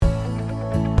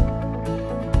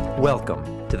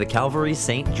Welcome to the Calvary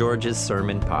St. George's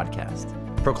Sermon Podcast,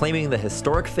 proclaiming the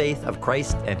historic faith of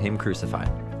Christ and Him crucified.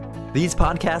 These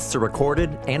podcasts are recorded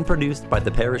and produced by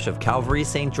the parish of Calvary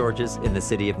St. George's in the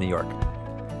city of New York.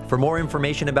 For more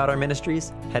information about our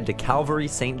ministries, head to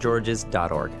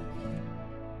calvarystgeorges.org.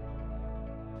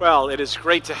 Well, it is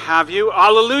great to have you.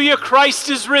 Alleluia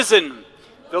Christ is risen.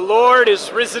 The Lord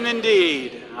is risen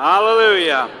indeed.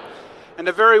 Alleluia. And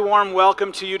a very warm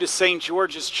welcome to you to St.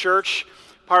 George's Church,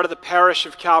 part of the parish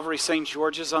of Calvary St.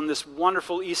 George's on this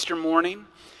wonderful Easter morning,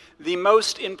 the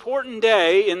most important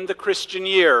day in the Christian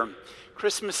year.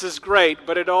 Christmas is great,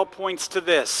 but it all points to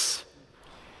this.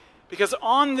 Because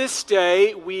on this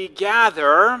day, we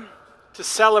gather to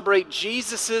celebrate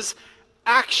Jesus'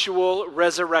 actual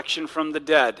resurrection from the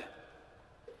dead.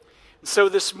 So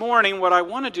this morning, what I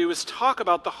want to do is talk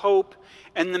about the hope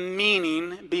and the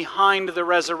meaning behind the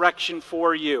resurrection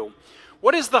for you.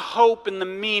 What is the hope and the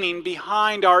meaning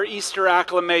behind our Easter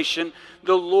acclamation,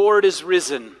 "The Lord is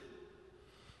risen"?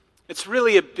 It's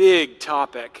really a big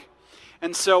topic.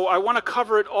 And so I want to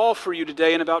cover it all for you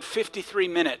today in about 53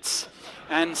 minutes.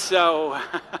 And so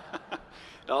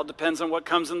it all depends on what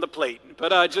comes in the plate.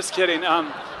 But just kidding.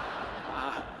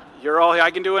 You're all, I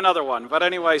can do another one. But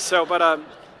anyway,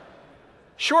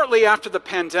 shortly after the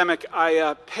pandemic,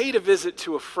 I paid a visit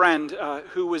to a friend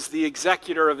who was the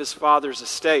executor of his father's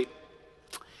estate.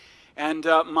 And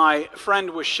my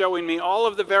friend was showing me all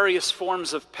of the various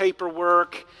forms of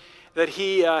paperwork that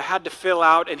he had to fill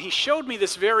out, and he showed me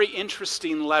this very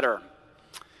interesting letter.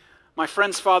 My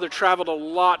friend's father traveled a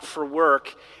lot for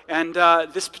work, and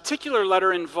this particular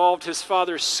letter involved his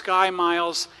father's Sky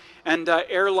Miles and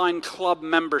airline club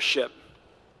membership.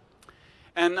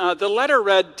 And the letter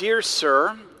read, "Dear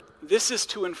Sir, this is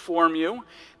to inform you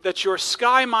that your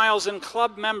Sky Miles and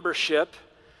club membership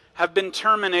have been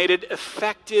terminated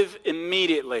effective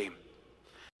immediately,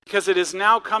 because it has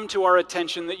now come to our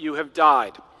attention that you have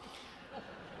died.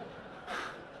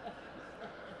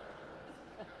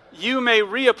 You may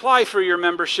reapply for your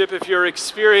membership if you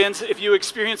experience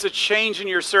a change in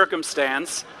your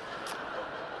circumstance.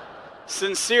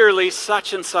 Sincerely,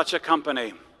 such and such a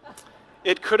company."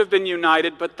 It could have been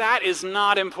United, but that is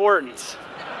not important.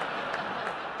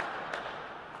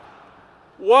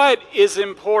 What is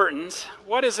important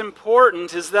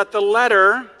is that the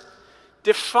letter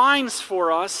defines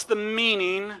for us the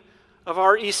meaning of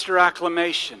our Easter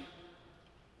acclamation.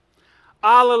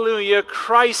 Alleluia,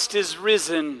 Christ is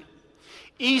risen.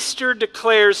 Easter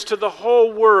declares to the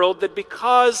whole world that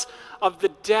because of the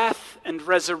death and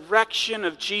resurrection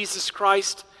of Jesus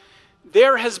Christ,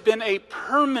 there has been a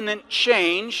permanent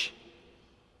change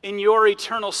in your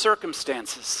eternal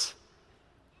circumstances.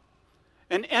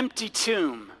 An empty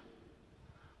tomb,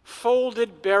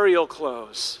 folded burial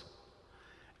clothes,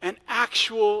 an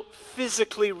actual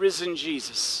physically risen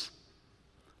Jesus.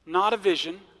 Not a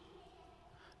vision,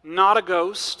 not a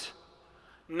ghost,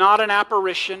 not an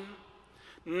apparition,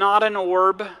 not an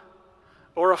orb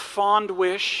or a fond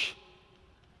wish,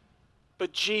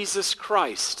 but Jesus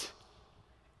Christ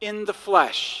in the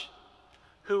flesh,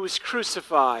 who was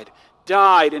crucified,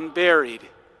 died, and buried.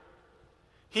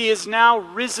 He is now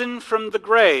risen from the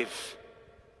grave.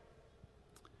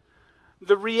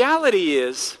 The reality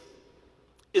is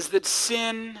that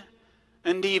sin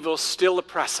and evil still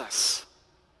oppress us.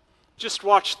 Just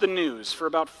watch the news for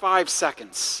about 5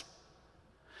 seconds.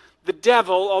 The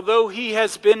devil, although he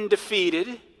has been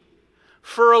defeated,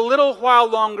 for a little while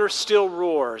longer still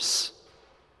roars.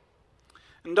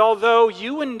 And although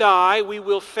you and I, we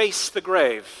will face the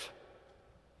grave.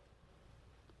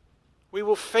 We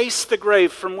will face the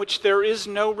grave from which there is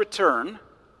no return,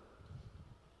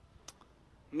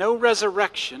 no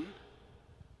resurrection,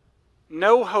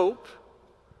 no hope,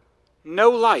 no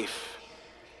life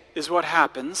is what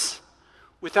happens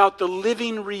without the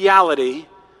living reality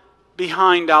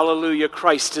behind Alleluia,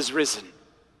 Christ is risen.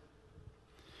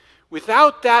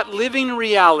 Without that living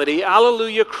reality,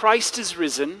 Alleluia, Christ is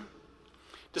risen,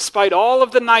 despite all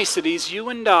of the niceties, you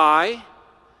and I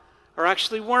are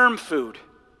actually worm food.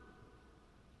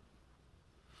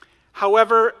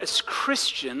 However, as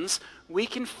Christians, we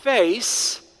can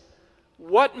face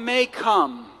what may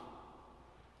come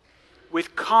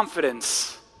with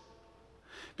confidence.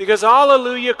 Because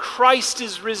Alleluia, Christ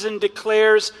is risen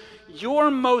declares your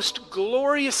most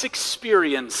glorious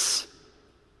experience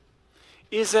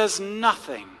is as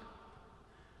nothing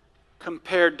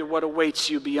compared to what awaits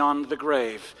you beyond the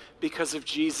grave because of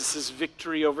Jesus'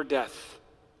 victory over death.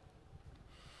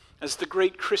 As the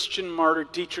great Christian martyr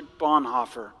Dietrich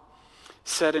Bonhoeffer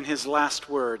said in his last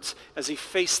words as he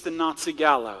faced the Nazi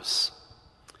gallows,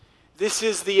 "This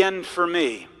is the end for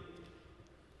me,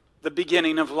 the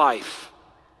beginning of life.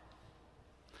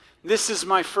 This is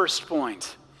my first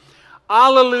point.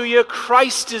 Alleluia,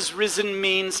 Christ is risen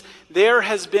means there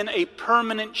has been a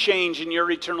permanent change in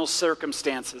your eternal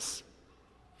circumstances.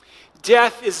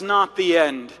 Death is not the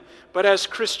end, but as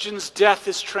Christians, death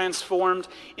is transformed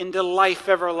into life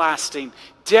everlasting.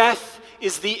 Death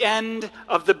is the end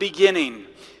of the beginning.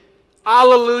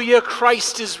 Alleluia,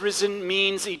 Christ is risen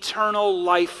means eternal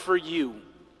life for you.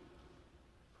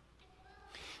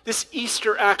 This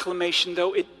Easter acclamation,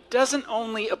 though, it doesn't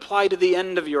only apply to the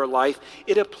end of your life,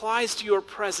 it applies to your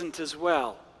present as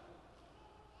well.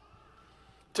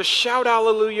 To shout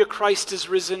Alleluia, Christ is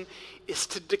risen is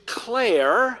to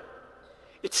declare,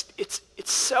 it's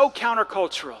so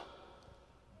countercultural.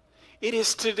 It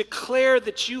is to declare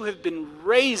that you have been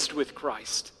raised with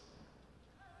Christ.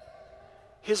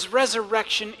 His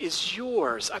resurrection is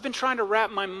yours. I've been trying to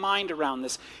wrap my mind around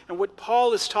this and what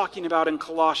Paul is talking about in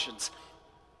Colossians.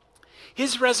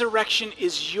 His resurrection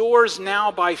is yours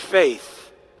now by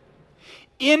faith.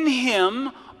 In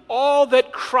him, all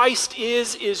that Christ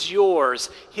is yours.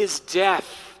 His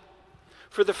death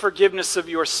for the forgiveness of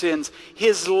your sins.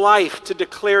 His life to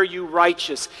declare you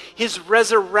righteous. His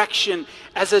resurrection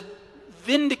as a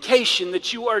vindication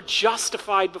that you are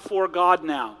justified before God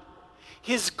now.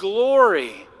 His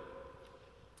glory.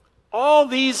 All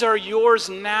these are yours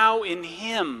now in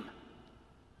him.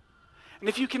 And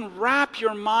if you can wrap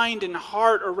your mind and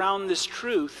heart around this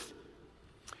truth,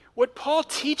 what Paul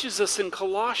teaches us in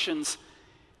Colossians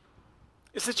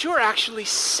is that you're actually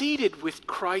seated with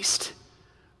Christ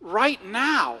right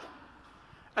now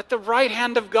at the right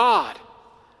hand of God.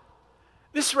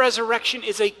 This resurrection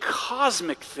is a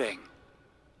cosmic thing.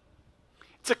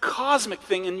 It's a cosmic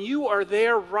thing, and you are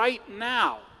there right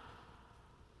now.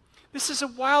 This is a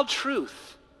wild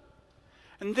truth,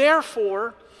 and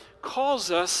therefore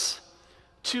calls us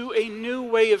to a new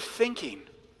way of thinking.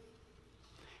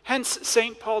 Hence,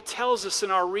 St. Paul tells us in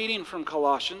our reading from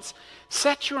Colossians,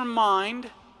 set your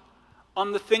mind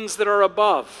on the things that are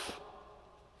above,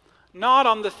 not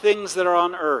on the things that are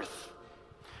on earth.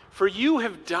 For you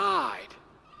have died.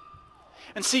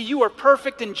 And see, you are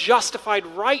perfect and justified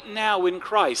right now in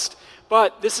Christ.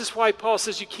 But this is why Paul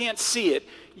says you can't see it.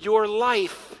 Your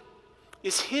life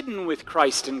is hidden with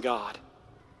Christ in God.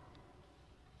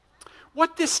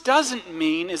 What this doesn't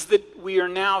mean is that we are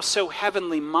now so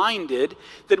heavenly minded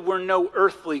that we're no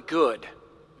earthly good.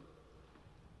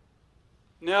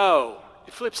 No,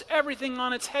 it flips everything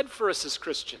on its head for us as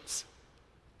Christians.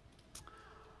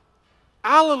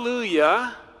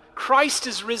 Alleluia, Christ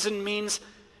is risen means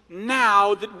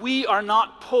now that we are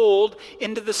not pulled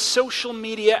into the social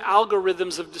media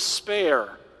algorithms of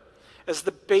despair as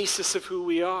the basis of who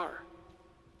we are.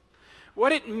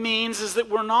 What it means is that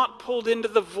we're not pulled into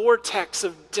the vortex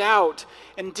of doubt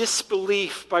and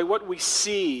disbelief by what we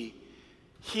see,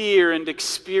 hear, and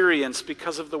experience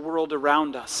because of the world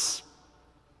around us.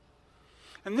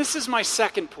 And this is my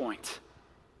second point.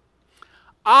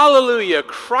 Alleluia,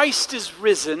 Christ is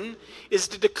risen is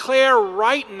to declare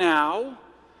right now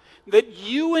that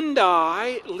you and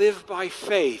I live by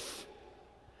faith.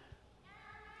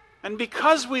 And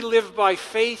because we live by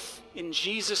faith in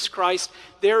Jesus Christ,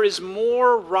 there is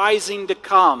more rising to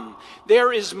come.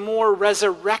 There is more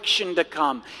resurrection to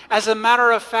come. As a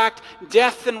matter of fact,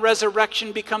 death and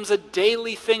resurrection becomes a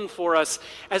daily thing for us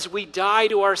as we die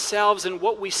to ourselves and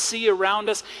what we see around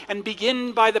us and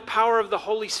begin by the power of the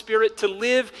Holy Spirit to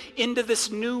live into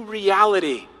this new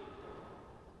reality.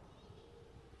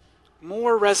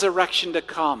 More resurrection to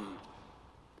come.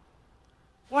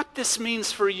 What this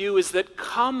means for you is that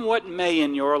come what may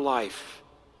in your life,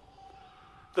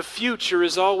 the future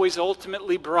is always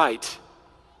ultimately bright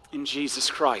in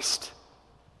Jesus Christ.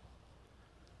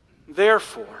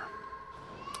 Therefore,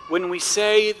 when we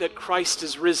say that Christ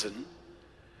is risen,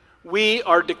 we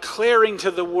are declaring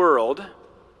to the world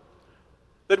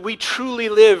that we truly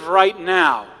live right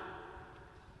now,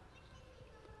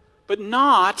 but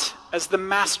not as the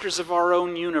masters of our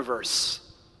own universe.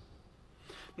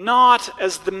 Not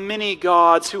as the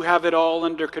mini-gods who have it all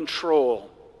under control.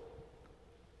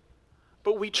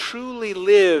 But we truly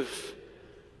live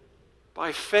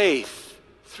by faith,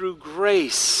 through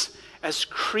grace, as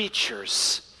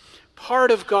creatures, part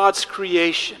of God's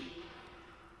creation,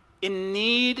 in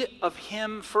need of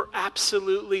Him for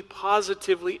absolutely,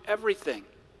 positively everything.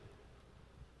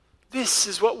 This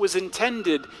is what was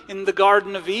intended in the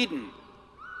Garden of Eden.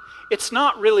 It's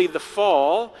not really the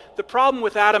fall. The problem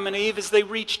with Adam and Eve is they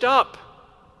reached up.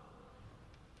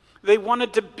 They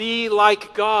wanted to be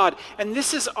like God. And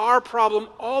this is our problem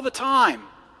all the time.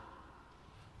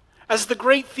 As the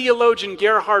great theologian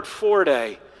Gerhard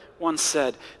Forde once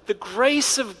said, "The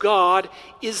grace of God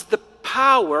is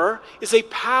a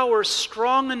power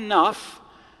strong enough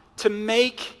to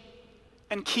make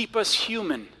and keep us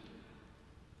human."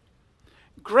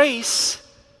 Grace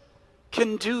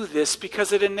can do this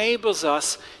because it enables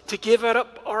us to give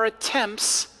up our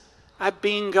attempts at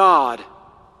being God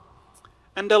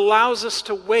and allows us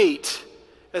to wait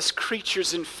as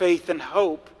creatures in faith and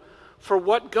hope for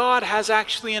what God has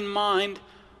actually in mind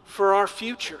for our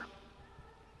future.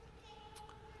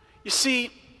 You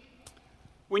see,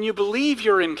 when you believe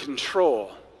you're in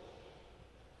control,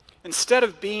 instead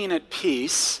of being at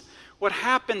peace, what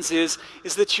happens is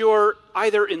that you're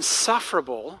either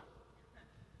insufferable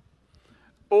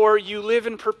or you live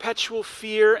in perpetual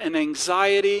fear and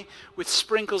anxiety with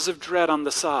sprinkles of dread on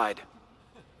the side.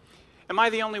 Am I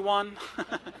the only one?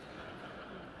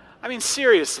 I mean,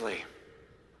 seriously.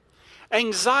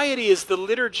 Anxiety is the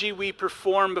liturgy we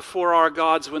perform before our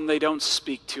gods when they don't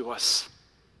speak to us.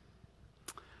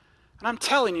 And I'm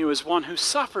telling you as one who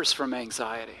suffers from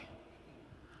anxiety.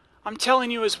 I'm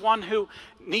telling you as one who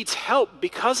needs help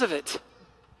because of it.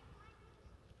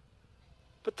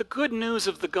 But the good news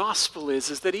of the gospel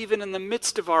is that even in the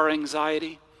midst of our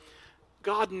anxiety,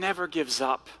 God never gives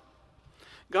up.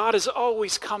 God is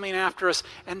always coming after us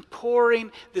and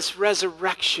pouring this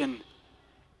resurrection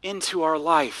into our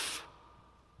life.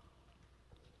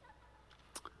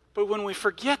 But when we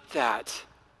forget that,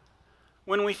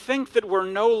 when we think that we're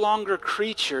no longer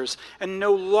creatures and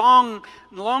no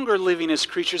longer living as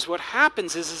creatures, what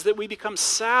happens is that we become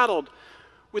saddled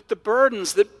with the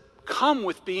burdens that come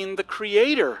with being the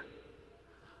creator,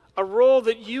 a role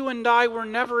that you and I were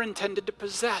never intended to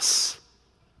possess.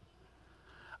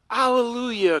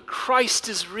 Alleluia, Christ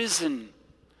is risen,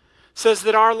 says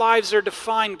that our lives are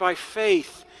defined by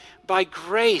faith, by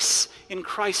grace in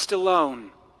Christ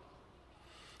alone,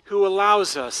 who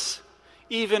allows us,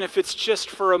 even if it's just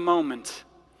for a moment,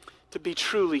 to be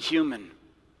truly human.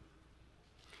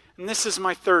 And this is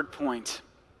my third point.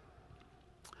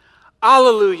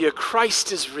 Alleluia,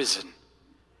 Christ is risen.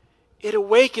 It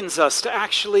awakens us to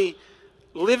actually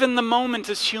live in the moment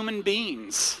as human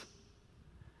beings.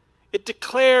 It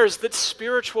declares that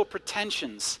spiritual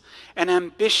pretensions and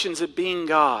ambitions at being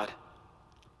God,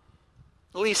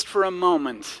 at least for a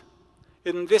moment,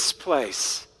 in this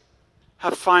place,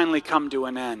 have finally come to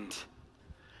an end.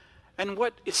 And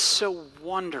what is so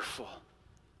wonderful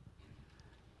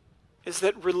is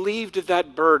that relieved of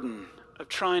that burden of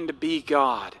trying to be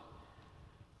God,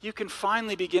 you can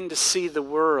finally begin to see the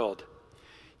world.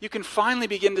 You can finally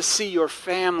begin to see your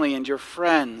family and your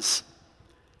friends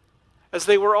as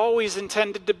they were always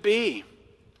intended to be.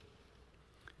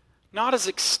 Not as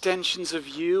extensions of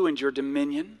you and your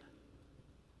dominion,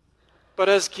 but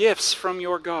as gifts from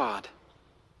your God.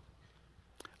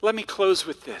 Let me close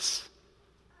with this.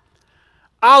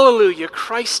 Alleluia,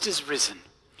 Christ is risen.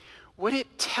 What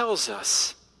it tells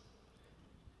us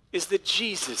is that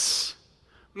Jesus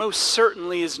most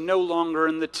certainly is no longer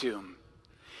in the tomb.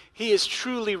 He is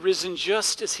truly risen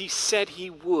just as he said he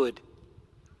would.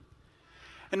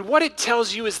 And what it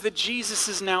tells you is that Jesus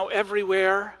is now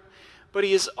everywhere, but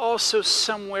he is also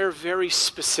somewhere very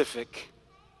specific.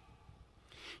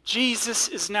 Jesus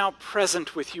is now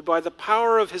present with you by the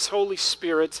power of his Holy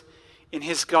Spirit in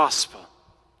his gospel.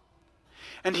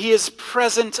 And he is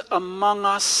present among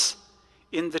us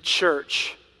in the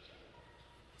church.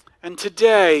 And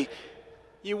today,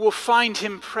 you will find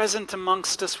him present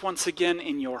amongst us once again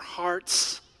in your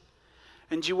hearts.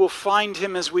 And you will find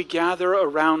him as we gather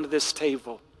around this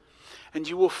table. And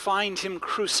you will find him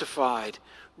crucified,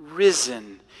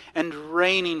 risen, and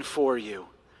reigning for you,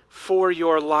 for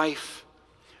your life,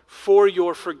 for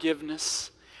your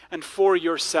forgiveness, and for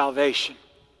your salvation.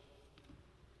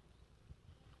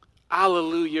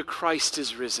 Alleluia, Christ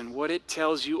is risen. What it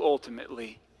tells you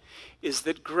ultimately is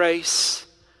that grace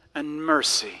and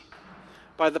mercy,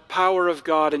 by the power of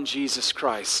God in Jesus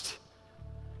Christ,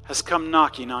 has come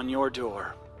knocking on your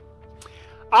door.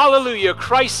 Alleluia,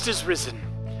 Christ is risen.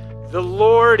 The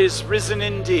Lord is risen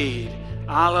indeed.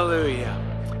 Alleluia.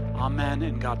 Amen,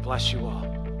 and God bless you all.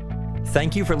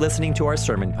 Thank you for listening to our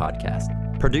sermon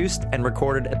podcast, produced and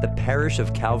recorded at the parish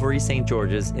of Calvary St.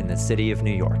 George's in the city of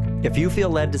New York. If you feel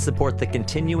led to support the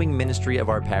continuing ministry of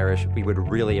our parish, we would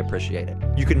really appreciate it.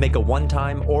 You can make a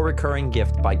one-time or recurring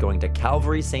gift by going to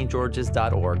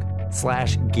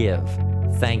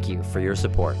calvarystgeorges.org/give. Thank you for your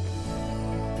support.